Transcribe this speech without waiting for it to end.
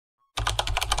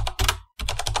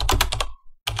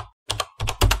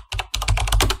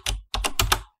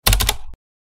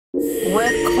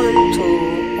Welcome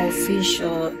to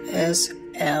official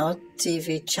SL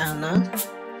TV channel.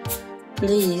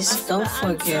 Please don't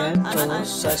forget to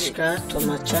subscribe to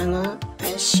my channel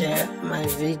and share my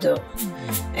video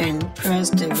and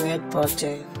press the red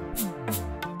button.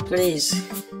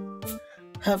 Please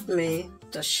help me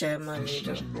to share my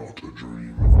video.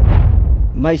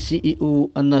 My CEO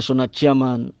and national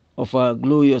chairman of our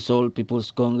glorious All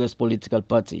People's Congress political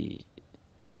party,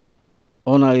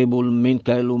 Honorable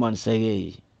Minkai Luman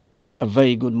Seye, a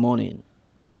very good morning,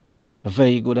 a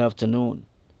very good afternoon,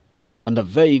 and a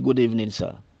very good evening,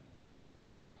 sir.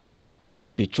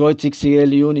 Patriotic Sierra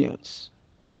Leoneans,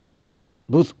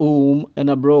 both home and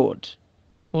abroad,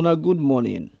 on a good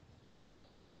morning,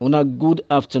 on a good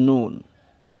afternoon,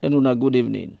 and on a good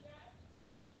evening.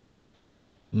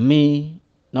 Me,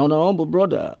 now my humble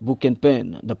brother, Book and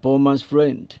Pen, the poor man's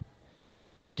friend,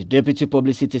 the Deputy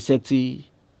Publicity Secretary,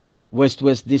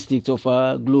 West District of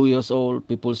our glorious All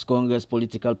People's Congress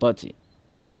political party.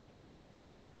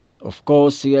 Of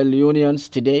course, Sierra Leoneans,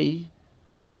 today,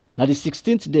 now the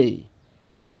 16th day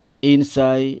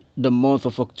inside the month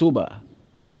of October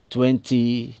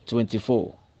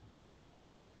 2024.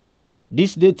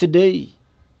 This day today,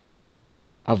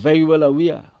 are very well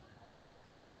aware,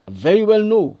 very well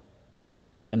know,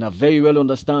 and are very well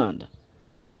understand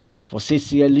for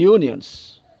Sierra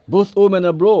Leoneans, both home and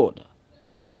abroad,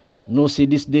 know see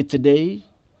this day today,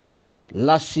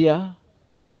 last year,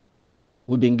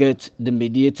 we been get the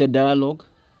mediated dialogue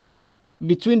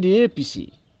between the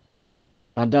APC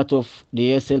and that of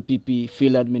the SLPP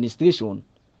field administration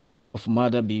of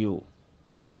Mother BO.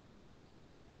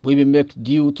 We been make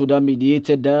due to that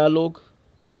mediated dialogue,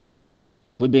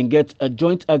 we been get a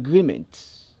joint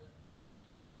agreement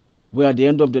where at the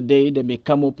end of the day they may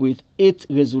come up with 8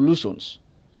 resolutions.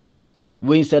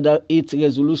 We inside that 8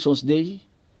 resolutions day,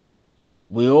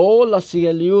 we all are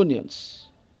Sierra Leoneans.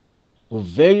 We're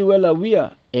very well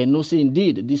aware and know say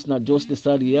indeed this is not just the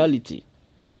sad reality.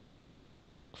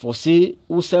 For say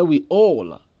who say we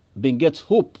all been get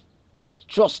hope,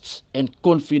 trust and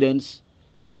confidence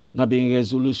na being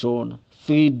resolution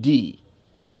 3D.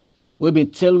 We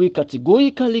been tell we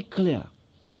categorically clear.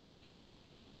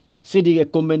 Say the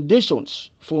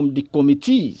recommendations from the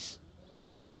committees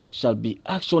shall be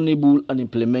actionable and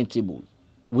implementable.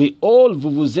 We all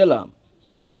vuvuzela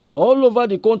all over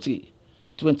the country.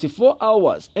 24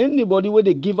 hours, anybody where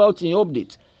they give out an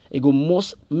update, it go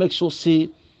must make sure say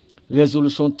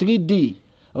resolution 3D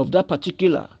of that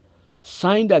particular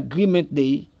signed agreement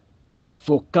day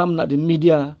for come na the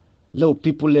media, let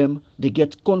people them they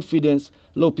get confidence,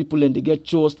 let people them they get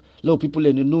trust, let people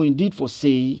them they know indeed for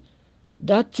say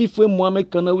that thief when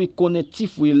Mohammed Kanawi connect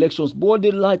thief with elections, board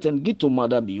the light and get to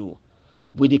Mother BO.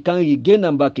 We they can regain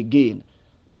and back again.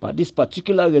 But these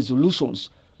particular resolutions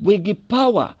will give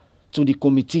power to the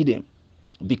committee them,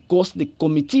 because the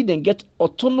committee then get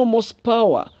autonomous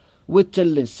power. We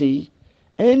tell them say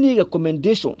any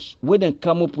recommendations we then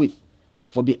come up with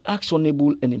for be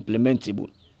actionable and implementable.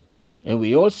 And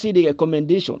we all see the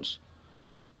recommendations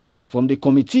from the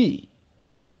committee,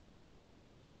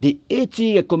 the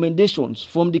 80 recommendations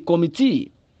from the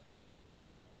committee.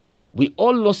 We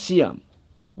all lost see them,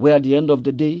 where at the end of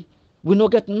the day we no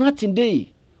get nothing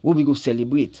day where we go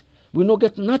celebrate. We no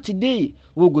get nothing day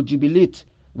we go jubilate.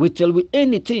 We tell we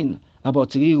anything about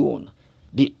rerun.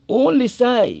 The only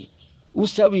side who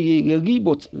say we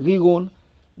about rerun,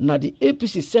 now the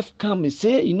APC self come and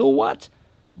say, you know what?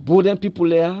 Both people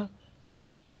there,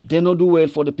 they not do well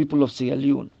for the people of Sierra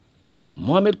Leone.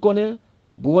 Mohamed Kone,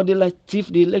 both they like thief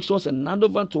the elections and hand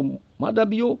over to Mother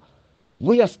BO.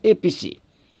 We as APC,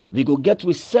 we go get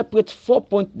with separate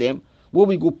 4-point them where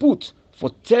we go put for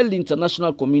tell the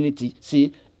international community,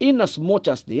 see, in as much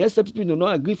as the SLPP do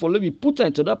not agree for, let me put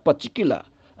into that particular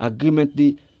agreement,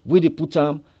 the way they put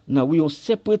them, now we on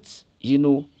separate,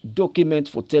 document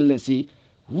for telling, see,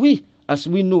 we, as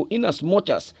we know, in as much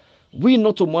as we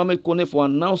not to Mohamed Kone for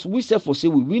announce, we say for say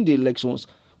we win the elections,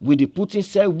 we the put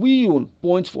inside, we on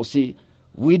point for say,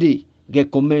 we they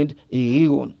recommend a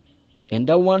rerun. And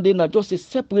that one day, not just a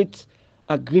separate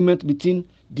agreement between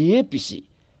the APC,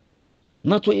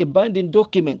 not to a binding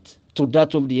document to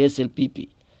that of the SLPP.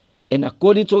 And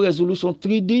according to resolution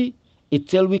 3D, it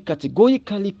tells we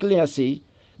categorically clear say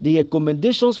the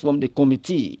recommendations from the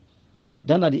committee,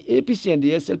 then at the APC and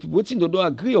the SLPP, which they don't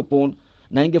agree upon,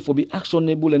 now for be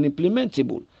actionable and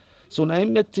implementable. So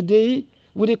now today,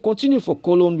 we they continue for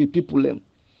call on with people them.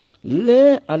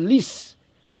 Let at least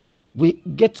we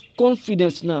get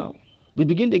confidence now. We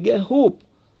begin to get hope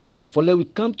for let we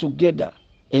come together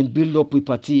and build up with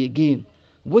party again.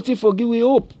 Waiting for give we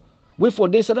hope. Wait for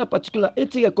this other particular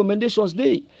 80 recommendations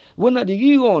day. When are the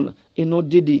rerun? No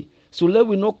did. So let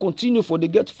we not continue for they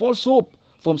get false hope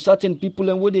from certain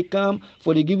people, and where they come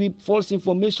for they give you false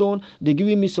information, they give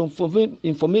you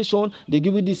misinformation, they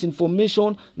give you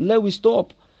disinformation. Let we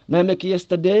stop. Now make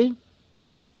yesterday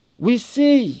we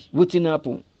see what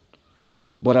happen.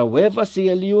 But however,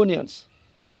 Sierra Leoneans,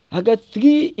 I got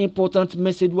 3 important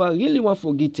messages I really want to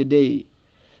forget today.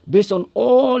 Based on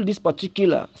all this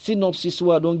particular synopsis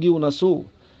where I don't give on so.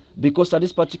 Because at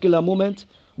this particular moment,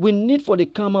 we need for the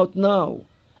come out now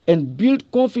and build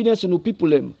confidence in the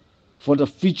people for the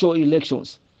future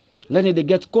elections. Let they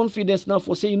get confidence now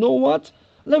for say, you know what?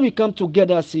 Let we come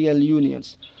together as Sierra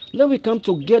Leoneans. Let we come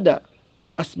together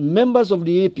as members of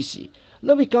the APC.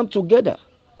 Let we come together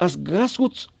as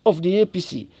grassroots of the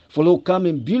APC for to come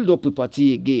and build up the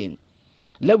party again.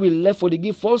 Let we left for the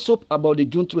give false hope about the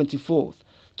June 24th,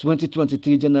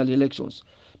 2023 general elections.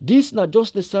 This is not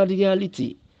just the sad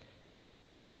reality.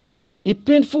 It's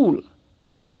painful,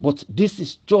 but this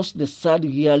is just the sad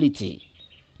reality.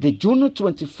 The June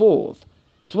 24th,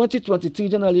 2023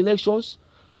 general elections,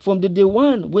 from the day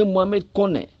one when Mohamed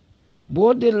Kone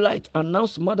brought the light,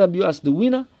 announced Madabio as the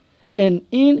winner, and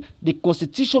in the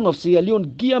constitution of Sierra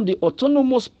Leone give him the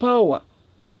autonomous power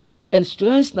and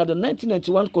strength na the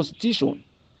 1991 constitution,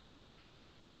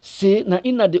 say na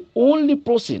in the only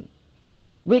person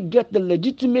we get the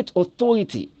legitimate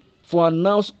authority for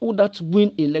announce who that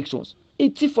win elections.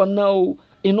 It's for now,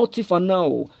 it not for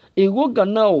now. It roga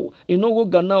now, it no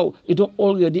roga now. It don't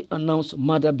already announce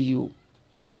Madabio.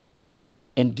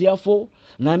 And therefore,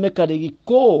 na make a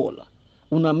recall.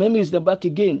 Una memories the back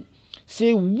again.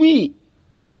 Say we,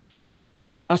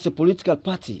 as a political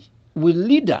party, we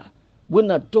leader when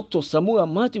Dr. Samura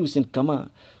Matthews in Kama,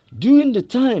 during the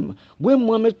time when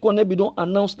Mohamed Konebi don't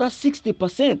announce that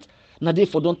 60%, now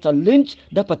therefore don't challenge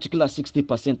that particular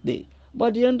 60% day.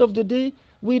 By the end of the day,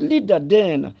 we leader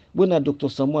then when Dr.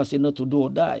 Samura say not to do or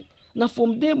die. Now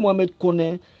from there, Mohamed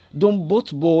Kone don't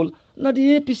both ball, now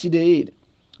the APC they aid.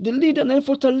 The leader now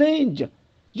for challenge.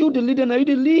 You the leader, now you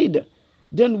the lead.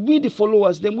 Then we the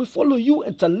followers, then we follow you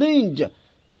and challenge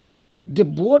the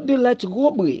broad daylight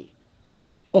robbery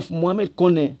of Mohamed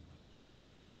Kone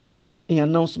in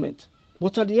announcement.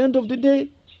 But at the end of the day,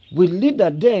 we leader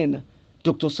then,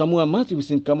 Dr. Samuel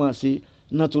Matthews in Kama say,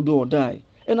 not to do or die.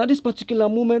 And at this particular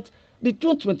moment, the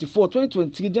 2024,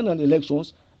 2023 general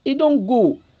elections, it don't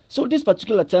go. So this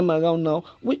particular time around now,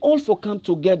 we all for come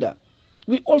together.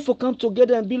 We all for come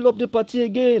together and build up the party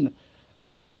again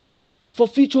for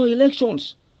future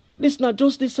elections. This is not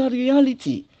just the sad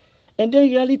reality. And then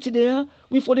reality there,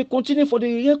 we for the continue for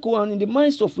the echo and in the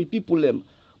minds of the people,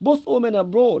 both home and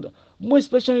abroad, more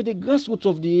especially the grassroots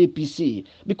of the APC.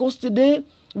 Because today,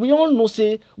 we all know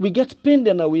say we get pain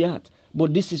than we had.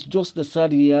 But this is just the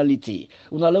sad reality.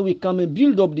 Let we come and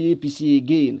build up the APC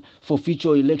again for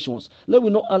future elections. Let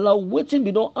we not allow waiting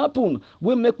be not happen.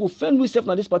 We make we find ourselves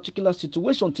in this particular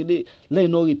situation today. Let it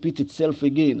not repeat itself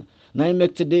again. Now I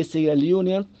make today Sierra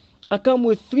Leonean. I come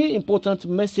with 3 important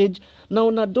messages now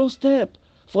on a doorstep.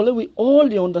 For let we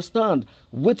all understand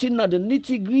waiting at the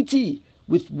nitty-gritty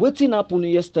with waiting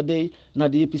happened yesterday na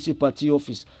the APC party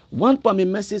office. One for me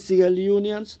message Sierra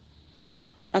Leoneans.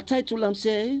 A title I'm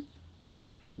saying,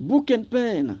 book and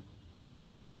pen.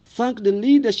 Thank the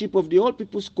leadership of the All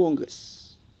People's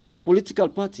Congress political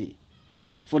party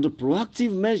for the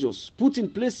proactive measures put in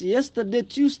place yesterday,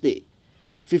 Tuesday,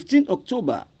 15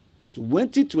 October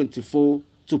 2024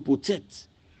 to protect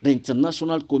the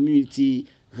international community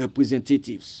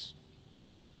representatives.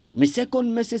 My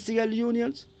second message, Sierra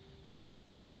Leoneans,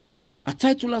 a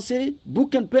title I say,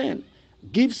 book and pen,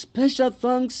 give special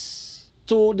thanks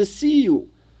to the CEO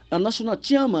and national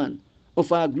chairman of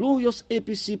our glorious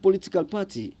APC political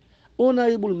party,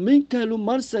 Honorable Minkailu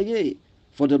Mansaye,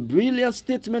 for the brilliant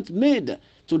statement made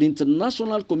to the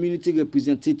international community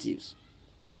representatives.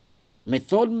 My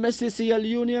third message, Sierra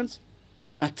Leoneans,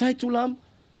 I title am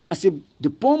as the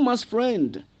poor man's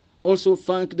friend, also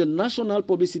thank the National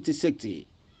Publicity Secretary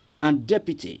and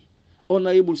Deputy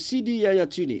Honorable C.D. Yaya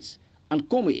Tunis and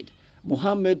Comrade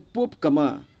Mohammed Pope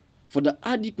Kama for the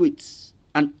adequate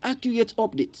and accurate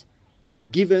update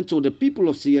given to the people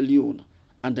of Sierra Leone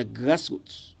and the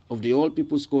grassroots of the All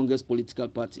People's Congress political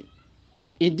party.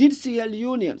 Indeed, Sierra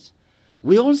Leoneans,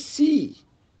 we all see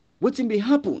what will be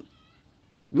happen.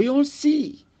 We all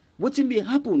see what will be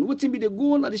happen. What will be the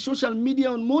go on at the social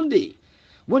media on Monday.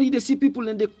 When they see people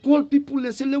and they call people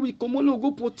and say, let we come on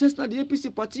go protest at the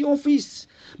APC party office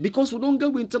because we don't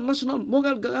get with international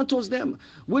moral guarantors them.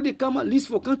 When they come at least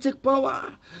for can take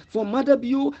power from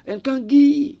Madabio and can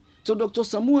give to Dr.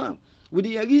 Samoa. With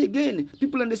the agree again,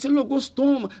 people and they say, look, go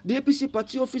storm the APC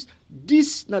party office.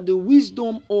 This now the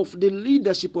wisdom of the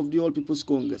leadership of the All People's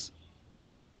Congress.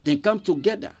 They come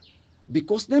together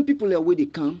because then people are where they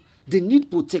come, they need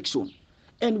protection.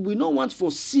 And we don't want to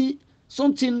foresee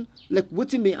something like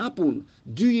what may happen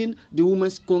during the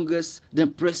Women's Congress, the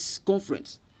press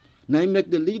conference. Now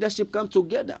make the leadership come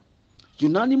together,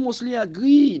 unanimously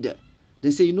agreed.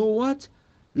 They say, you know what?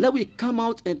 Let we come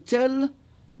out and tell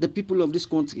the people of this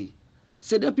country.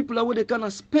 Say that people are where they can,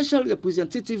 as special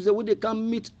representatives, where they can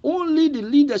meet only the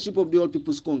leadership of the All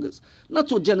People's Congress,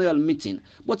 not a general meeting.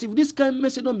 But if this kind of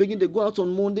message don't begin to go out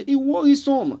on Monday, it worries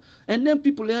some. And then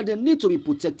people here, they need to be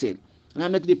protected. And I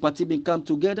make the party come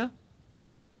together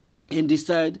and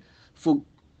decide for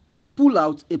pull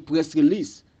out a press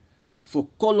release for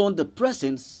call on the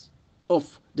presence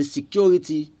of the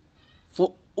security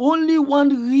for only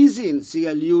one reason,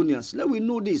 Sierra Leoneans. Let we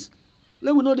know this.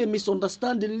 Let we know they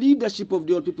misunderstand the leadership of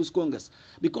the All People's Congress.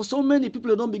 Because so many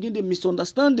people don't begin to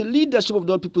misunderstand the leadership of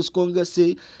the All People's Congress,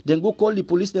 say, then go call the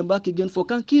police them back again for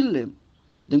can kill them.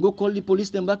 Then go call the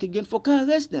police them back again for can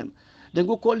arrest them. Then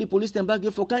go call the police them back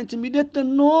again for can intimidate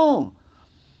them. No.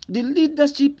 The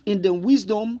leadership in the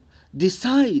wisdom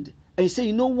decide and say,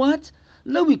 you know what?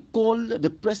 Let we call the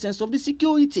presence of the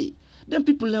security. Then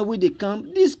people are where they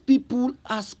come. These people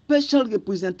are special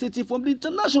representatives from the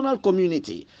international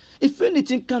community. If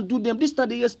anything can do them, this is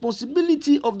the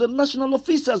responsibility of the national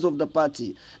officers of the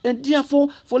party. And therefore,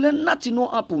 for let nothing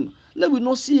not happen, let we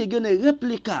not see again a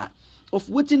replica of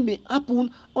what may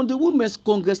happen on the Women's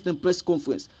Congress and press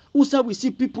conference. Also, we see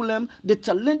people they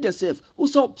challenge themselves.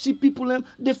 Also, see people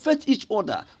they fight each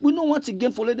other. We don't want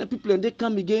again for let the people and they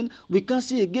come again. We can't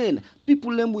see again.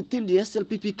 People within the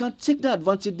SLPP can't take the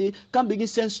advantage. They can't begin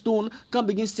send stone, can't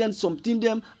begin send something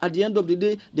them. At the end of the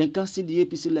day, they can't see the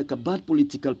APC like a bad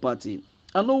political party.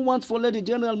 I don't want for let the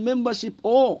general membership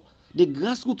or the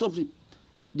grassroots of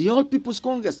the All People's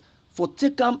Congress for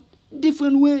take them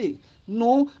different way.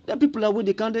 No, the people are where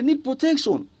they can, they need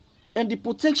protection. And the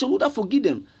protection would have forgive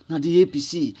them. Now the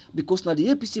APC, because now the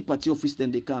APC party office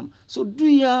then they come. So do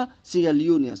ya Sierra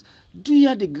Leoneans, do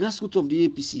ya the grassroots of the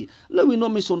APC. Let we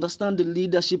not misunderstand the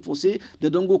leadership for say they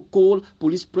don't go call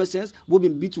police presence, we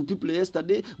been beat to people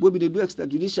yesterday, we been do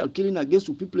extrajudicial killing against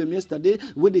to people yesterday,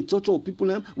 where they torture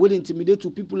people where they intimidate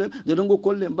to people they don't go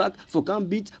call them back for can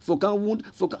beat, for can wound,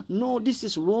 for can... No, this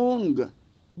is wrong.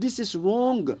 This is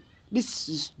wrong. This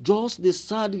is just the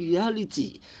sad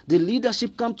reality. The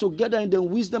leadership come together in their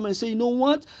wisdom and say, you know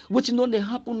what? What you know they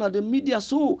happen at the media.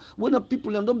 So when the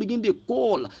people don't begin to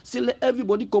call, say let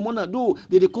everybody come on and do.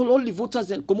 They call all the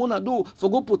voters and come on and do for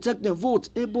go protect their vote.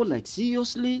 Able like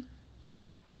seriously?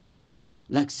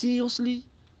 Like seriously?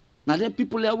 Now then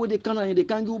people are where they can and they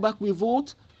can't go back with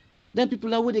vote. Then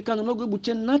people are where they can not go to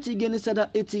change nothing again instead of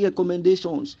 80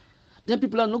 recommendations. Then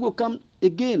people are not going to come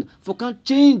again for can't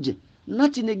change.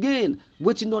 Nothing again,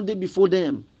 waiting on them before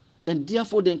them. And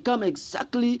therefore, they come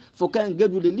exactly for can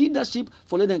get with the leadership,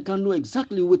 for let them can know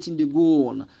exactly what they go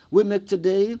on. We make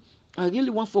today, I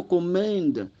really want to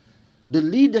commend the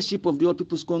leadership of the All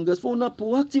People's Congress for our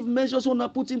proactive measures on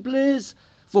put in place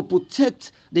for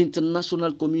protect the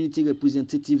international community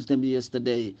representatives them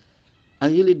yesterday. I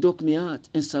really dock me out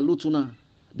and salute now.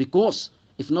 Because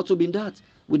if not to be that,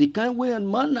 with the kind way and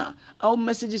manner, our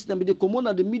messages them they come on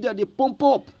at the media, they pump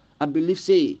up. I believe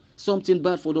say something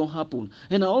bad for don't happen.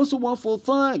 And I also want to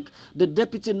thank the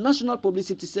Deputy National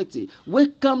Publicity Secretary. We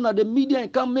come now the media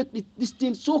and can make this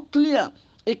thing so clear.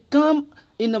 It come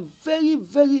in a very,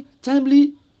 very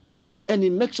timely and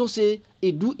it makes sure say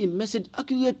it do a message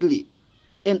accurately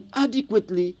and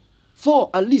adequately for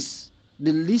at least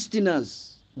the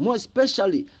listeners, more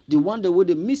especially the one that were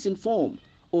the misinformed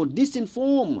or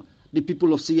disinform the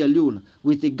people of Sierra Leone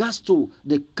with regards to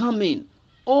the coming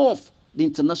of the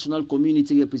international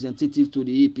community representative to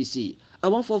the APC. I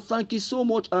want to thank you so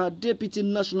much, our Deputy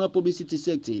National Publicity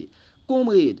Secretary,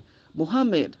 Comrade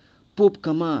Mohammed Pope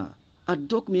Kamar. I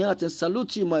dock me out and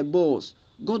salute you, my boss.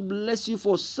 God bless you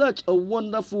for such a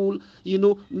wonderful,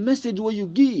 message where you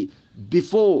give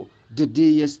before the day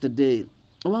yesterday.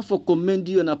 I want to commend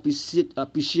you and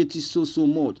appreciate you so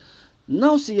much.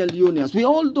 Now, Sierra Leoneans, we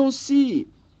all don't see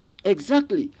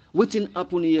exactly what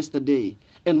happened yesterday.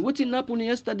 And what happened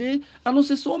yesterday, and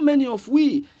also so many of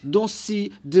we don't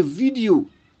see the video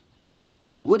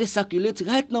where they circulate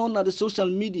right now on the social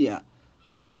media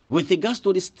with regards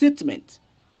to the statement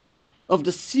of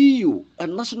the CEO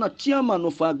and national chairman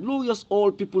of our glorious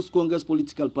All People's Congress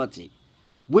political party.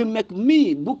 We make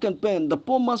me, book and pen, the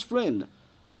poor man's friend.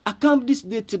 I come this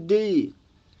day today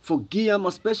for give him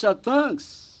a special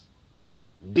thanks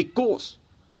because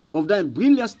of that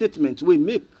brilliant statement we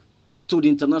make to the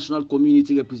international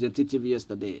community representative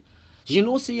yesterday. You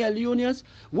know, Sierra Leoneans,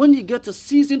 when you get a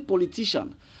seasoned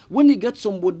politician, when you get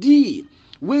somebody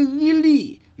we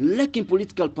really like in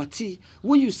political party,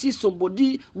 when you see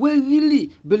somebody we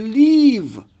really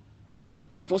believe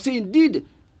for say indeed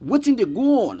wetin dey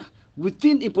go on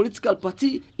within a political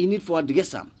party, e need for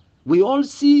address am. We all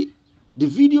see the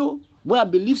video where I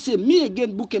believe say me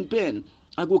again book and pen,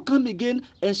 I go come again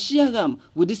and share am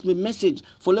with this my message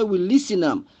for let we listen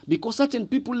am, because certain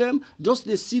people just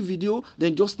dey see video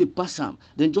then just dey pass am,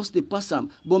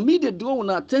 but me dey draw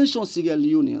una attention, Sierra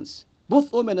Leoneans, both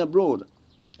home and abroad.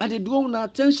 I dey draw una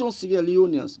attention, Sierra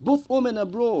Leoneans, both home and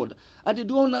abroad. I dey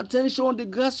draw una attention the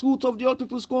grassroots of the All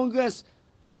People's Congress,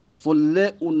 for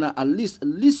let una at least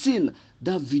listen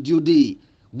that video day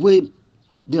where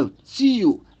the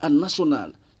CEO and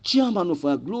national chairman of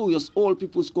our glorious All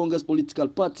People's Congress political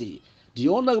party, the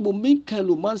Honorable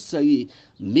Michael Mansari,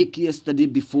 make yesterday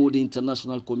before the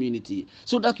international community,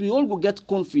 so that we all will get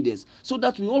confidence, so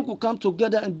that we all will come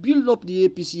together and build up the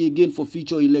APC again for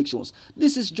future elections.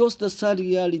 This is just a sad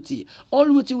reality. All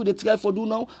we will try for do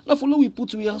now follow we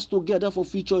put we hands together for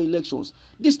future elections.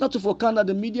 This not to for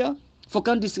the media, for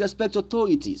can disrespect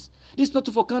authorities. This not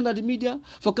to for the media,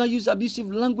 for can use abusive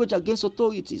language against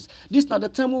authorities. This not the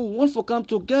time we want for come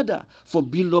together for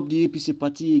build up the APC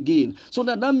party again. So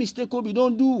that mistake we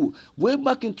don't do. Way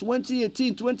back in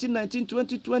 2018, 2019,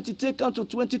 2020, take out to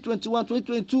 2021,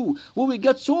 2022, when we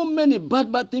get so many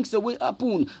bad things that will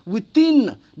happen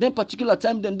within that particular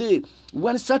time then day,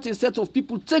 when certain set of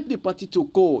people take the party to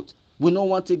court. We don't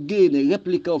want again a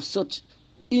replica of such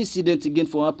incident again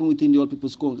for happen within the All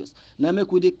People's Congress. Now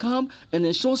make we they come and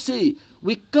ensure say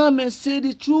we come and say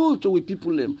the truth to we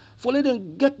people them, for let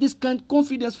them get this kind of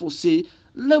confidence for say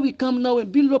let we come now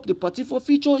and build up the party for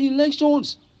future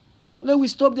elections. Let we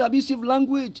stop the abusive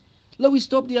language. Let we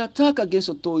stop the attack against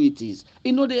authorities.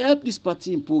 You know, they help this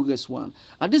party in progress one.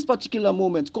 At this particular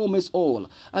moment, come as all.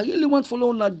 I really want for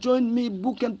to join me,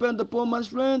 book and pen the poor man's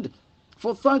friend,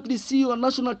 for thank the CEO and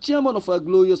national chairman of our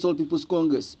glorious All People's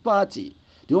Congress party,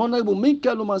 the Honorable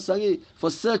Michael Mansari, for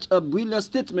such a brilliant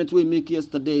statement we make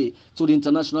yesterday to the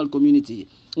international community.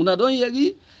 Una don hear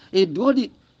it draw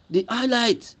the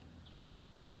highlight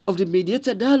of the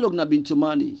mediated dialogue na been to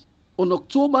money. On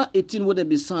October 18, when they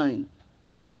be signed,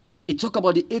 it talk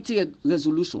about the 80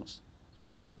 resolutions,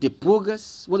 the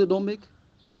progress what they don't make,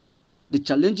 the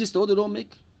challenges what they don't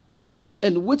make,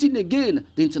 and waiting again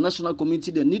the international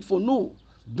community they need for know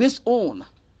based on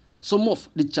some of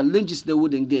the challenges they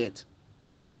wouldn't get.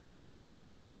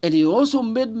 And he also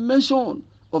made mention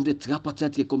of the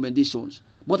tripartite recommendations.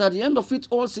 But at the end of it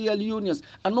all, Sierra Leoneans,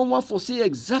 I don't want to say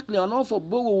exactly, I don't for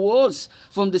borrow words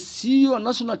from the CEO and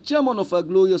national chairman of our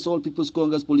glorious All People's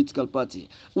Congress political party.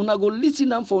 Una go listen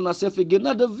them for yourself again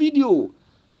at the video,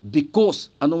 because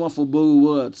I don't want to borrow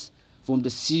words from the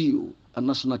CEO and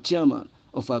national chairman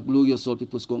of our glorious All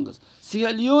People's Congress.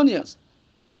 Sierra Leoneans,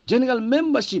 general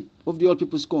membership of the All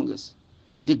People's Congress,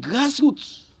 the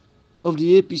grassroots of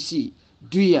the APC,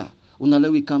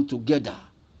 let we come together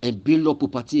and build up a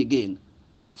party again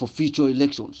for future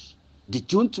elections. The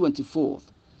June 24th,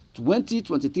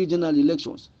 2023 general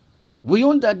elections. We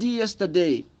on that day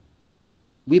yesterday.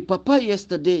 We papa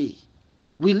yesterday.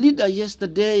 We leader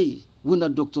yesterday. We na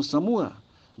Dr. Samoa,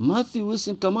 Matthew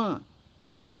Wilson Kama.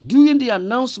 During the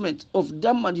announcement of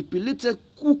that manipulated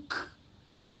cook,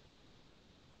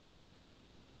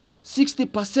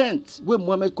 60% when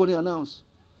Mohamed Kone announced.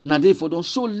 Now therefore don't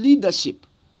show leadership.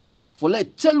 For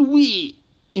like tell we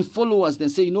in followers then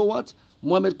say, you know what,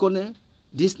 Mohamed Kone,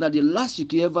 this not the last you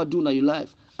can ever do in your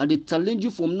life. And they challenge you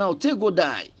from now, take go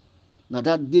die. Now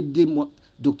that did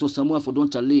Dr. Samoa for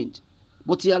don't challenge.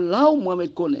 But he allow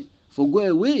Mohamed Kone for go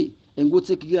away and go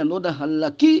take another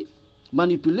halaki,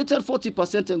 manipulated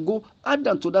 40% and go add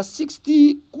them to that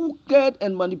 60 cooked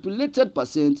and manipulated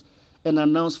percent and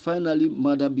announce finally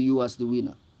Mother BU as the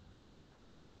winner.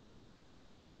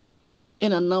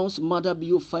 And announce Mother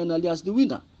BU finally as the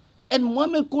winner. And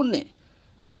Mohamed Kone,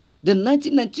 the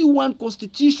 1991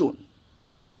 Constitution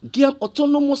gave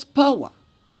autonomous power,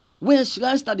 where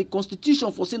enshrines that the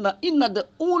Constitution for saying that in the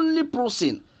only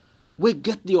person we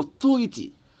get the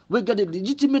authority, we get the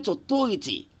legitimate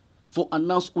authority for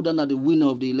announce who the winner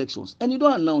of the elections. And you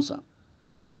don't announce them.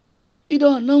 You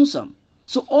don't announce them.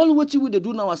 So all what we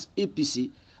do now as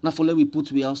APC, now for let we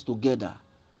put we house together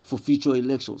for future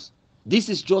elections. This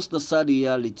is just the sad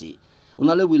reality.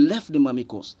 Unale we left the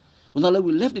mamikos. Unale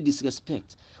we left the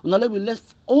disrespect. Unale we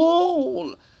left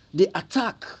all the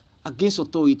attack against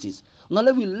authorities.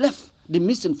 Unale we left the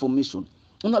misinformation.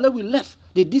 Unale we left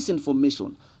the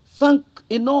disinformation. Thank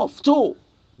enough to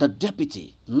the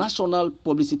Deputy National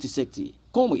Publicity Secretary,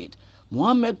 Comrade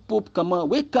Mohammed Pope Kamal,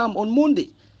 will come on Monday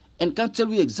and can tell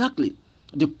you exactly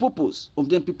the purpose of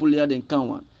them people here in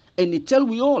Kanwan. And it tell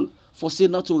we all for say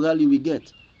not to rally we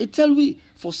get. It tell we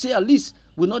for say at least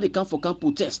we know they come for camp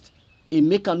protest. It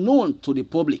make a known to the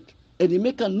public and it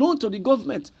make a known to the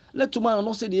government. Let tomorrow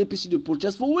not say the APC they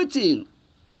protest for waiting.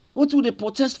 What will they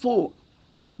protest for?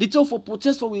 They tell for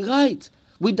protest for we right.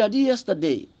 We daddy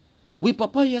yesterday. We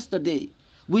papa yesterday.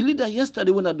 We leader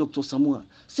yesterday when Dr. Samuel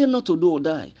say not to do or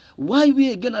die. Why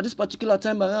we again at this particular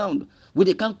time around? We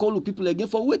they can't call people again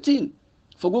for waiting.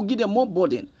 For go give them more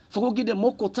burden. For go give them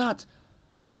more contact.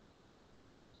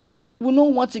 We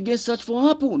don't want again such for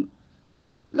happen.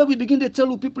 Let we begin to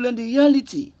tell people in the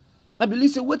reality. I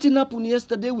believe say waiting happened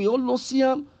yesterday. We all lost see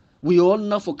them. We all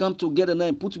now for come together now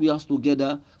and put we house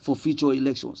together for future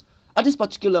elections. At this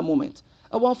particular moment,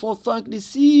 I want to thank the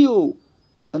CEO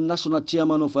and national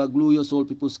chairman of our glorious All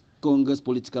People's Congress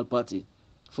political party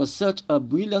for such a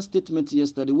brilliant statement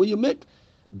yesterday where you make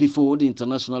before the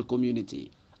international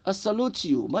community. I salute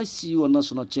you, my CEO and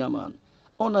national chairman,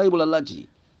 Honorable Alaji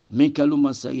Mekalu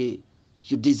Mansaye.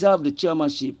 You deserve the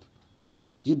chairmanship.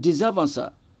 You deserve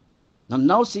answer.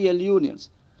 Now CL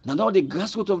unions. Now the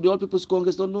grassroots of the All People's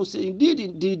Congress don't know say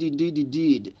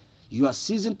indeed. You are a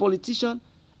seasoned politician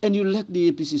and you like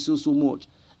the APC so much.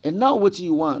 And now what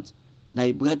you want? Now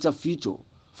a brighter future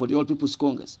for the All People's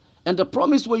Congress. And the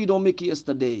promise where you don't make it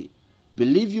yesterday.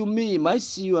 Believe you me, my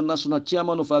CEO and national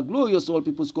chairman of our glorious All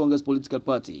People's Congress political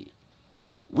party.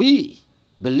 We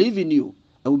believe in you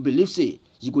and we believe say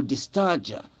you could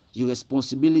discharge your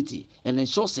responsibility and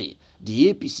ensure say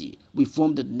the APC will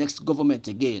form the next government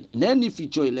again in any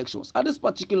future elections. At this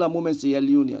particular moment, say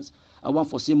unions, I want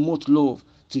to say much love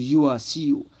to you, our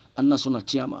CEO and national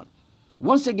chairman.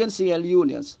 Once again, say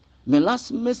unions, my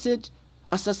last message,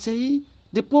 as I say,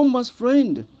 the poor man's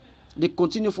friend, they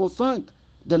continue to thank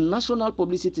the National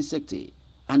Publicity Secretary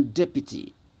and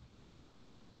Deputy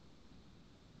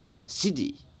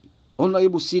CD,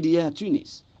 Honorable CD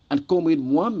Tunis, and Comrade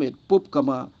Mohammed Pope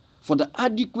Kamal for the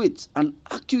adequate and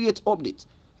accurate update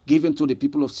given to the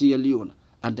people of Sierra Leone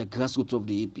and the grassroots of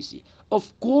the APC.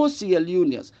 Of course, Sierra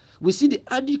Leoneans, we see the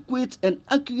adequate and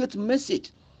accurate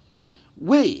message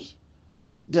where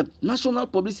the National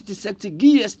Publicity Secretary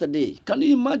gave yesterday. Can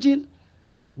you imagine?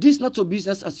 This is not a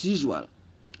business as usual.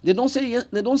 They don't say yes,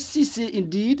 they don't see say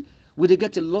indeed where they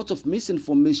get a lot of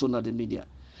misinformation at the media.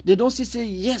 They don't say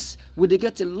yes where they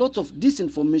get a lot of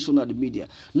disinformation at the media.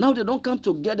 Now they don't come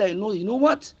together and know, you know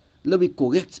what? Let me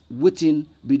correct waiting,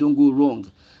 we don't go wrong.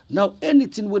 Now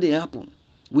anything where they happen,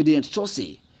 we they ensure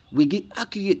say we get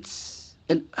accurate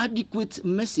and adequate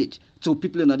message to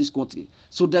people in this country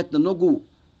so that they not go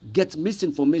get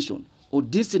misinformation or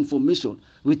disinformation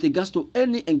with regards to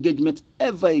any engagement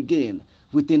ever again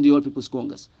within the All People's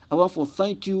Congress. I want to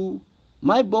thank you,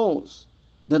 my boss,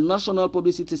 the National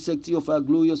Publicity Secretary of our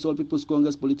glorious All People's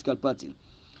Congress political party.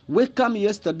 We came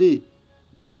yesterday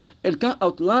and can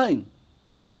outline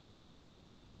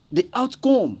the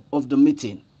outcome of the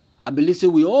meeting. I believe say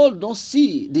we all don't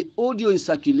see the audio in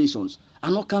circulations.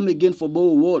 I not come again for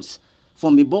bold words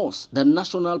from my boss, the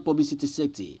National Publicity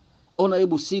Secretary,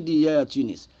 Honorable CD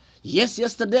Tunis. Yes,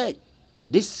 yesterday,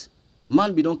 this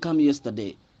man be don't come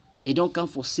yesterday. He don't come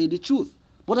for say the truth.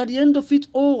 But at the end of it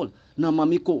all, now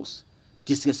mami cause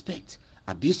disrespect,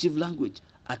 abusive language,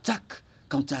 attack,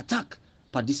 counter-attack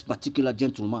by this particular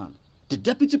gentleman. The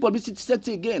Deputy Publicity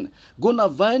Secretary again, gonna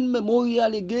Vine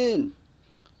Memorial again.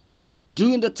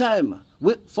 During the time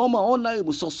when former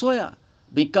Honorable Sosoya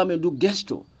become and do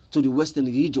gesture to the Western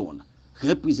region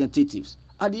representatives.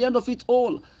 At the end of it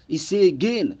all, he say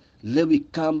again, let me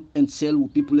come and tell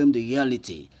people in the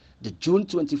reality. The June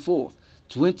 24th,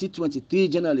 2023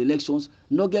 general elections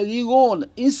not get rerun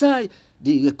inside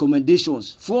the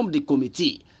recommendations from the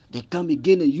committee. They come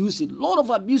again and use a lot of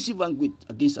abusive language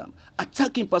against them,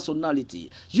 attacking personality,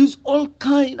 use all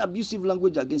kind of abusive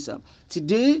language against them.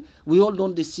 Today, we all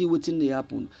don't see what's in the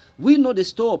happen. We know they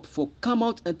stop for come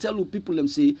out and tell people them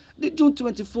say, the June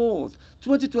 24th,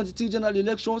 2023 general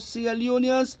elections, Sierra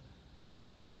Leoneans,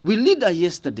 we leader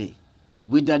yesterday,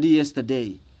 we daddy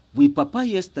yesterday, we papa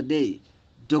yesterday,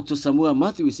 Dr. Samuel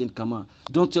Matthews in Kama,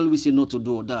 don't tell we say not to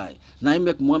do or die. Now I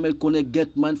make Mohammed Kone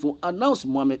get man for announce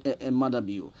Mohammed and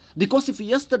Madabio. Because if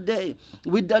yesterday,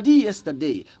 we daddy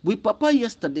yesterday, we papa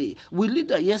yesterday, we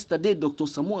leader yesterday, Dr.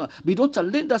 Samuel, we don't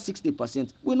lend that 60%.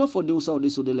 We're not for those how they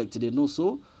so they like today, no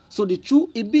so. So the true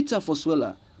it bitter for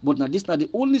swella. But now this is not the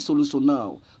only solution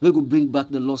now. We will bring back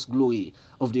the lost glory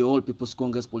of the All People's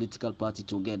Congress political party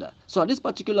together. So at this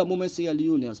particular moment, Sierra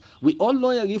Leoneans, we all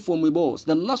lawyer reform with us,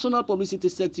 the National Publicity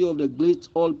Secretary of the Great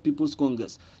All People's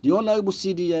Congress, the Honorable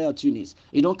CDI Tunis.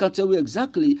 He don't can tell you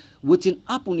exactly what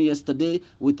happened yesterday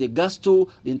with the GASTO,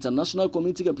 the International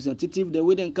Community Representative, the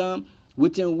way they come.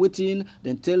 Waiting,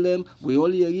 then tell them we all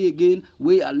here again,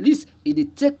 we at least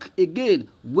it take again,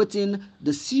 waiting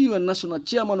the CEO and national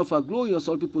chairman of our glorious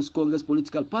All People's Congress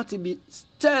political party be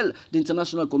tell the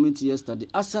international community yesterday.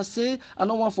 As I say, I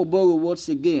don't want to borrow words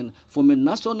again from a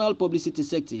national publicity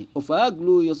secretary of our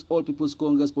glorious All People's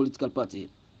Congress political party,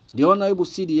 the Honorable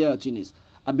CDI Tunis.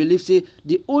 I believe say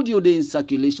the audio day in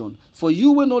circulation. For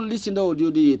you will not listen to the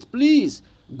audio day yet, please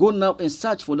go now and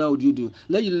search for that audio.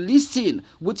 Let you listen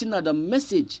waiting at the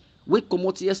message we come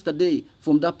out yesterday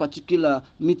from that particular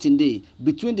meeting day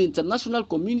between the international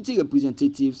community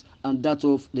representatives and that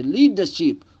of the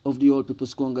leadership of the All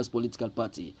People's Congress political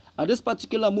party. At this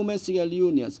particular moment, Sierra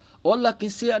Leoneans, all I can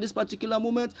say at this particular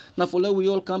moment, now for let we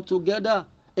all come together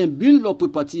and build up a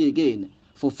party again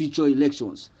for future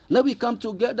elections. Let we come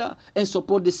together and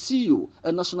support the CEO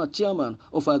and national chairman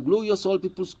of our glorious All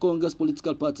People's Congress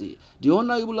political party, the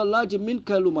Honorable Alhaji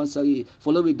Minkailu Mansari,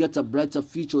 for let we get a brighter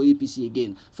future APC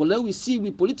again. For let we see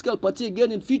we political party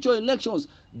again in future elections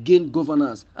gain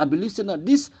governance. I believe that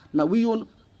this now we own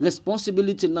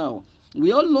responsibility now.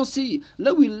 We all don't see.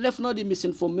 Let we left now the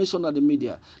misinformation of the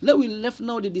media. Let we left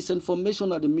now the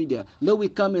disinformation of the media. Let we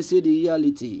come and say the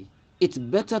reality. It's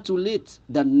better too late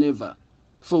than never.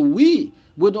 For we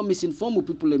don't misinform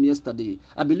people yesterday.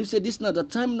 I believe say this is not the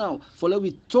time now for let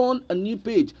we turn a new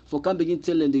page for come begin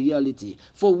telling the reality.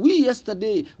 For we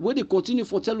yesterday, when they continue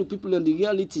for telling people in the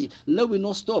reality, let we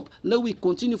not stop. Let we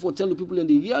continue for telling people in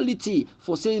the reality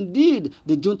for say indeed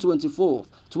the June 24th,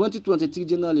 2023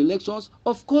 general elections.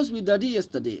 Of course we did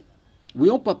yesterday. We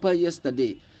on papa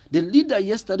yesterday. The leader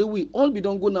yesterday, we all be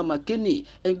don't go na McKinney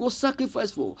and go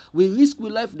sacrifice for. We risk we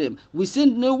life them. We say,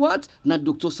 know what? Na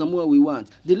Dr. Samuel we want.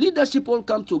 The leadership all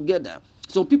come together.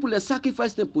 Some people have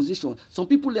sacrificed their position. Some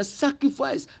people have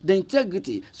sacrificed their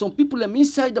integrity. Some people are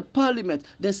inside the parliament.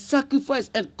 They sacrifice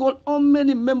and call on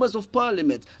many members of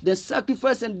parliament. They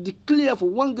sacrifice and declare for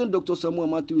one girl, Dr. Samuel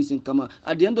Matthews in Kama.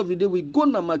 At the end of the day, we go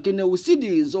na McKinney, we see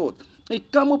the result. They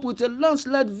come up with a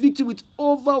landslide victory with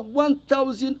over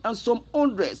 1,000 and some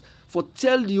hundreds for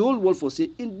tell the whole world for say,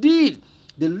 indeed,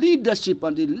 the leadership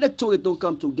and the electorate don't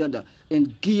come together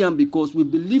and give because we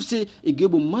believe say it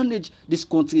will manage this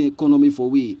country economy for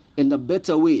we in a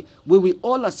better way where we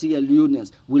all are Sierra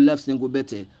Leoneans will life go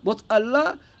better. But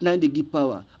Allah now they give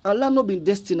power. Allah not been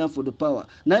destined for the power.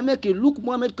 Now make it look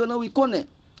Muhammad Kana we connect.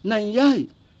 Now yai.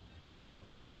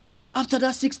 After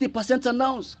that 60%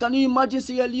 announced, can you imagine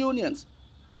Sierra Leoneans?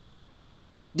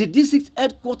 The district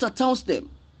headquarter towns them,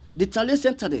 the talent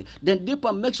center there, then they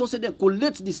make sure say they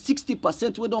collect the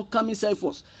 60% we don't come inside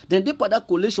first. Then they that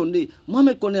collation day,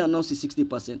 Mohamed Kone announced the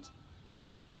 60%.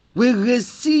 We raise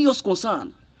serious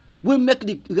concern. We make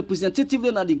the representative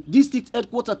then at the district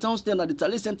headquarter towns then at the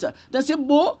talent center. Then say,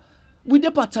 boy, we dey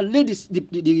talent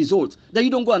the result. Then you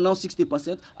don't go announce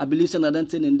 60%. I believe say another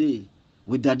 10 and day.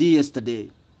 We daddy yesterday.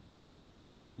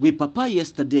 We papa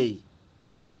yesterday.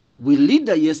 We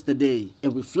leader yesterday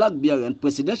and we flag bearer and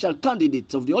presidential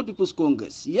candidate of the All People's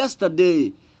Congress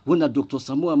yesterday when Dr.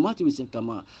 Samuel Matthews in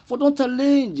Kama for don't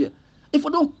challenge. If I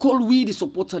don't call we the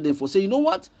supporter them for say, you know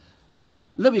what?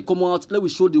 Let me come out, let me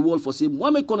show the world for say,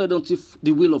 Mohamed Kone don't see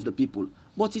the will of the people.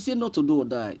 But he said not to do or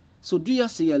die. So do you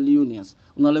say Leoneans?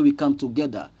 Now let we come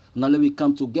together. Now let we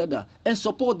come together and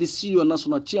support the CEO and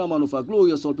national chairman of our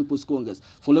glorious All People's Congress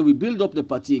for let we build up the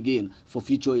party again for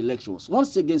future elections.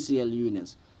 Once again, Sierra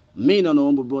Leoneans. Me and our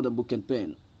humble brother Book and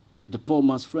Pen, the poor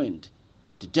man's friend,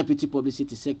 the deputy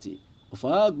publicity secretary of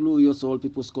our glorious All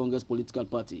People's Congress political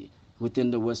party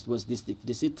within the West District.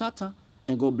 They say Tata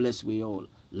and God bless we all.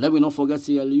 Let we not forget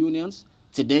Sierra Leoneans.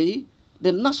 Today,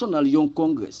 the National Young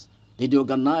Congress, they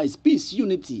organize peace,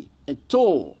 unity, and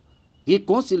total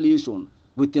reconciliation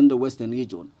within the Western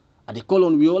region. And they call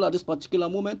on we all at this particular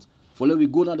moment. For let we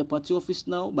go to the party office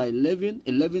now by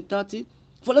 11:30.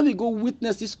 For let me go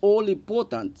witness this all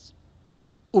important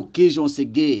occasions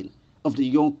again of the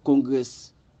Young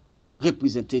Congress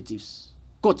representatives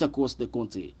cut across the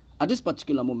country. At this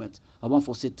particular moment, I want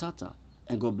to say Tata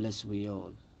and God bless we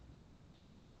all.